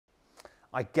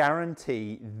I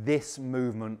guarantee this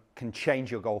movement can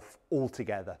change your golf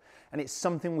altogether. And it's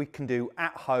something we can do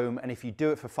at home, and if you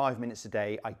do it for 5 minutes a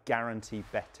day, I guarantee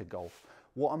better golf.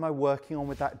 What am I working on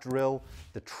with that drill?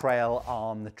 The trail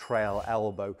arm, the trail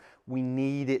elbow. We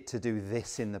need it to do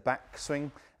this in the backswing,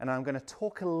 and I'm going to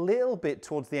talk a little bit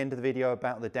towards the end of the video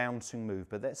about the downswing move,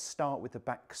 but let's start with the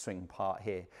backswing part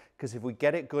here, because if we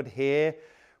get it good here,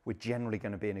 we're generally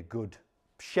going to be in a good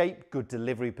shape, good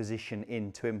delivery position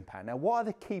into impact. Now, what are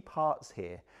the key parts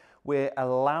here? We're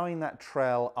allowing that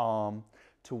trail arm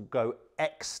to go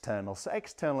external. So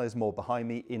external is more behind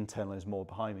me, internal is more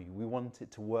behind me. We want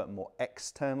it to work more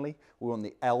externally. We want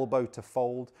the elbow to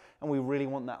fold, and we really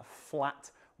want that flat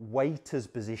waiter's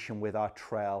position with our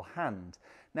trail hand.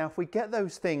 Now, if we get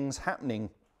those things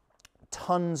happening,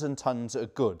 tons and tons are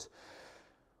good.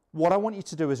 What I want you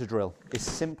to do as a drill is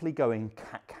simply going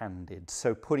cack-handed.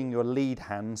 So putting your lead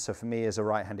hand, so for me as a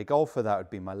right-handed golfer, that would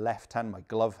be my left hand, my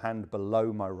glove hand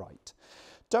below my right.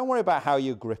 Don't worry about how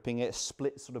you're gripping it.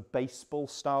 Split sort of baseball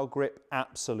style grip,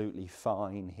 absolutely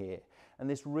fine here. And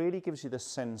this really gives you the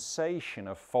sensation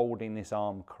of folding this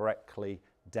arm correctly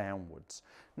downwards.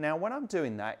 Now, when I'm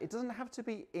doing that, it doesn't have to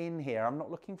be in here. I'm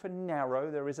not looking for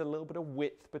narrow. There is a little bit of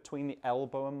width between the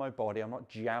elbow and my body. I'm not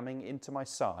jamming into my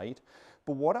side.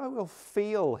 But what I will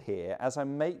feel here as I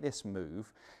make this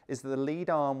move is that the lead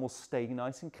arm will stay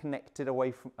nice and connected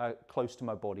away from close to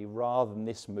my body, rather than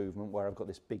this movement where I've got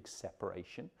this big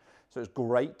separation. So it's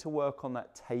great to work on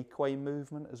that takeaway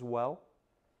movement as well.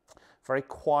 Very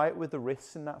quiet with the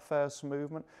wrists in that first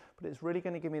movement, but it's really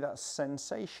going to give me that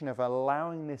sensation of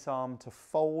allowing this arm to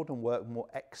fold and work more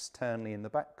externally in the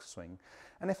backswing.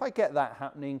 And if I get that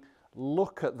happening,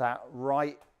 look at that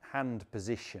right hand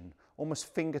position,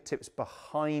 almost fingertips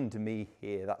behind me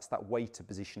here. That's that waiter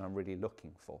position I'm really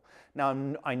looking for. Now,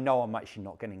 I know I'm actually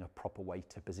not getting a proper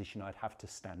waiter position. I'd have to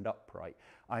stand upright.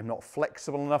 I'm not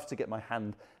flexible enough to get my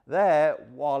hand there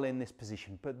while in this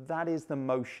position, but that is the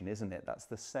motion, isn't it? That's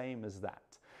the same as that.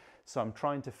 So I'm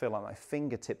trying to feel like my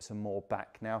fingertips are more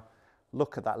back. Now,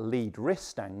 look at that lead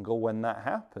wrist angle when that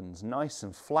happens. Nice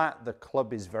and flat, the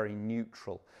club is very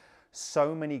neutral.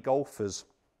 So many golfers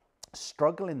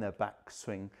struggle in their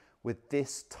backswing with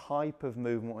this type of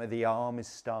movement where the arm is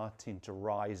starting to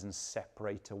rise and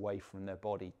separate away from their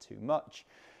body too much,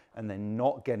 and they're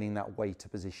not getting that waiter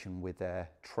position with their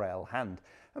trail hand.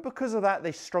 And because of that,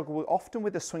 they struggle often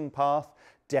with the swing path,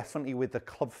 definitely with the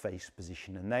club face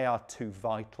position, and they are two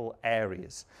vital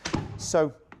areas.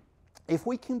 So if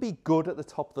we can be good at the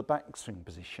top of the backswing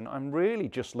position, I'm really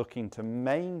just looking to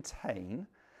maintain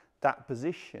that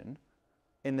position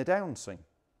in the downswing.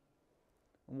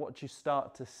 And what do you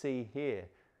start to see here?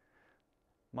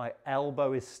 My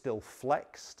elbow is still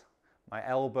flexed. My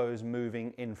elbow is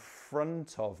moving in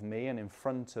front of me and in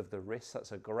front of the wrist.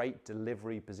 That's a great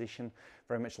delivery position,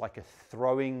 very much like a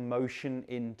throwing motion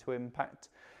into impact.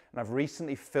 And I've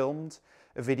recently filmed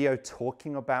a video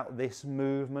talking about this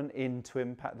movement into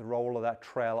impact, the role of that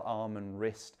trail arm and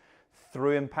wrist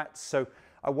through impact. So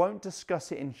I won't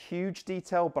discuss it in huge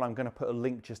detail, but I'm going to put a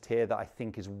link just here that I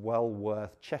think is well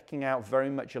worth checking out,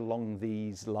 very much along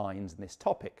these lines in this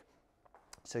topic.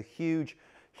 So huge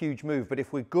move. But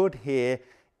if we're good here,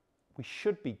 we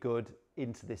should be good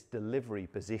into this delivery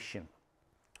position.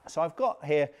 So I've got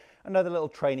here another little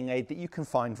training aid that you can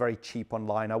find very cheap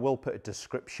online. I will put a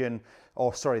description,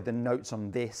 or sorry, the notes on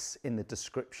this in the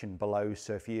description below.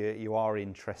 So if you are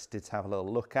interested to have a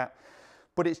little look at.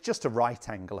 But it's just a right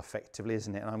angle effectively,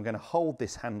 isn't it? And I'm going to hold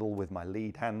this handle with my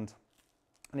lead hand.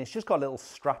 And it's just got a little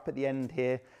strap at the end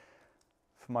here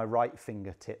for my right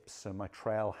fingertips, so my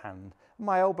trail hand.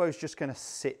 My elbow is just going to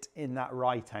sit in that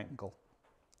right angle.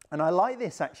 And I like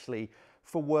this actually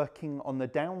for working on the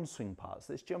downswing parts.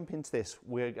 Let's jump into this.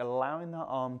 We're allowing that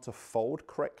arm to fold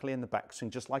correctly in the backswing,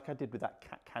 just like I did with that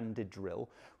cack-handed drill,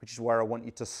 which is where I want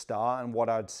you to start and what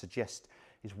I'd suggest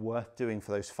is worth doing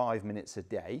for those 5 minutes a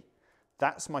day.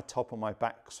 That's my top of my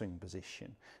backswing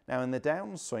position. Now in the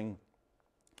downswing,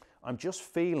 I'm just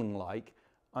feeling like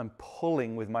I'm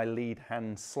pulling with my lead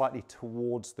hand slightly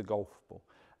towards the golf ball.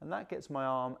 And that gets my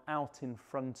arm out in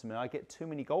front of me. I get too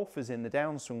many golfers in the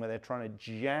downswing where they're trying to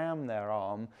jam their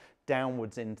arm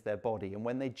downwards into their body. And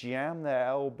when they jam their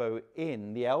elbow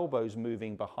in, the elbow's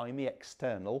moving behind me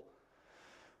external,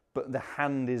 but the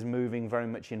hand is moving very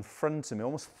much in front of me,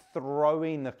 almost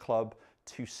throwing the club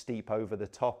too steep over the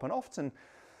top, and often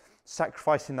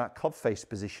sacrificing that club face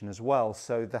position as well.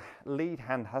 So the lead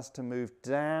hand has to move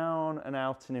down and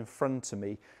out and in front of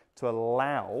me to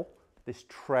allow this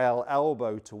trail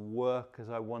elbow to work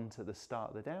as I want at the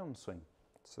start of the downswing.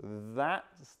 So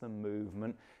that's the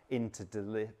movement into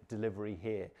delivery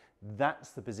here. That's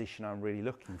the position I'm really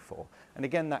looking for. And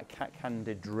again, that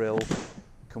cat-handed drill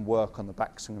can work on the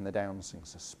backswing and the downswing.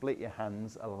 So split your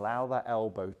hands, allow that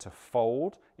elbow to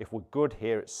fold. If we're good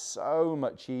here, it's so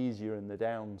much easier in the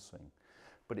downswing.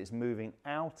 But it's moving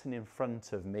out and in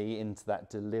front of me into that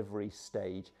delivery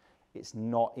stage. It's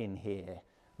not in here.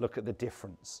 Look at the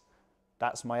difference.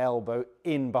 That's my elbow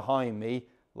in behind me.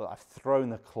 Look, I've thrown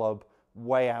the club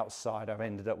way outside. I've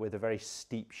ended up with a very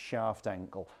steep shaft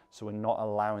angle. So we're not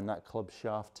allowing that club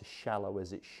shaft to shallow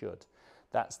as it should.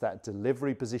 That's that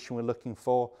delivery position we're looking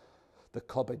for. The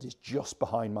club head is just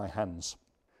behind my hands.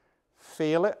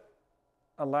 Feel it.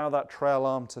 Allow that trail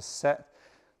arm to set.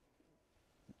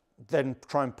 Then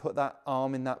try and put that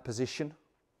arm in that position.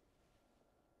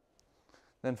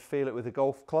 Then feel it with the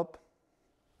golf club.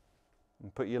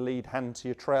 And put your lead hand to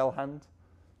your trail hand.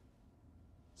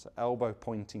 So elbow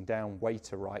pointing down, way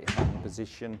to right hand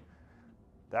position.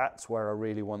 That's where I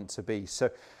really want to be. So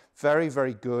very,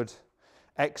 very good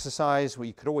exercise. Well,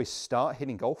 you could always start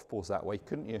hitting golf balls that way,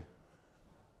 couldn't you?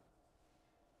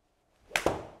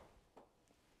 You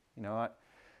know,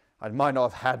 I might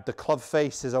not have had the club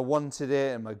face as I wanted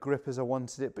it and my grip as I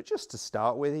wanted it, but just to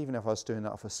start with, even if I was doing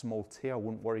that off a small tee, I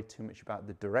wouldn't worry too much about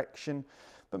the direction,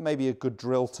 but maybe a good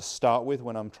drill to start with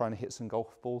when I'm trying to hit some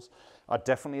golf balls. I'd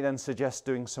definitely then suggest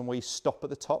doing some where you stop at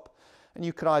the top, and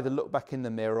you could either look back in the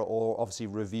mirror or obviously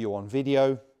review on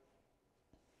video.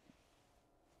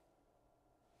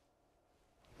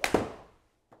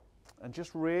 And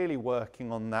just really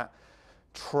working on that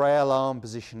trail arm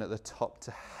position at the top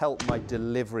to help my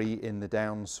delivery in the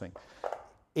downswing.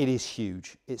 It is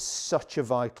huge. It's such a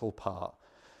vital part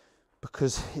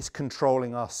because it's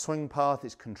controlling our swing path,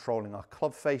 it's controlling our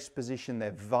club face position.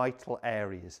 They're vital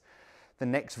areas. The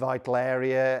next vital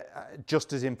area,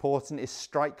 just as important, is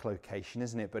strike location,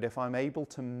 isn't it? But if I'm able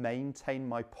to maintain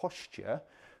my posture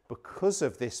because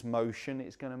of this motion,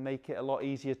 it's going to make it a lot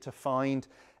easier to find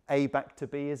A back to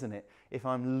B, isn't it? If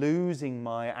I'm losing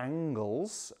my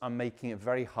angles, I'm making it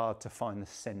very hard to find the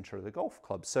center of the golf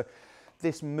club. So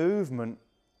this movement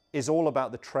is all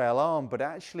about the trail arm, but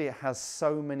actually it has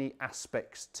so many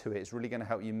aspects to it. It's really going to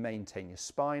help you maintain your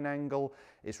spine angle.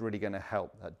 It's really going to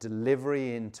help that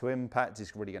delivery into impact.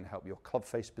 It's really going to help your club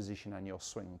face position and your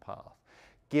swing path.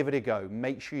 Give it a go.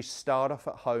 Make sure you start off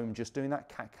at home just doing that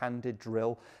cat-handed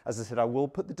drill. As I said, I will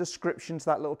put the description to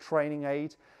that little training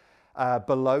aid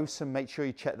below, so make sure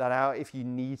you check that out. If you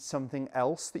need something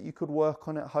else that you could work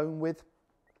on at home with,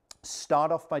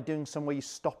 start off by doing some where you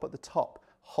stop at the top,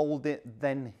 hold it,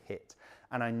 then hit.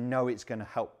 And I know it's going to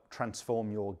help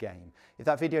transform your game. If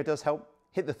that video does help,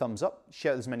 hit the thumbs up,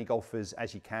 share with as many golfers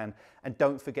as you can, and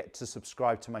don't forget to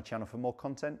subscribe to my channel for more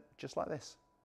content just like this.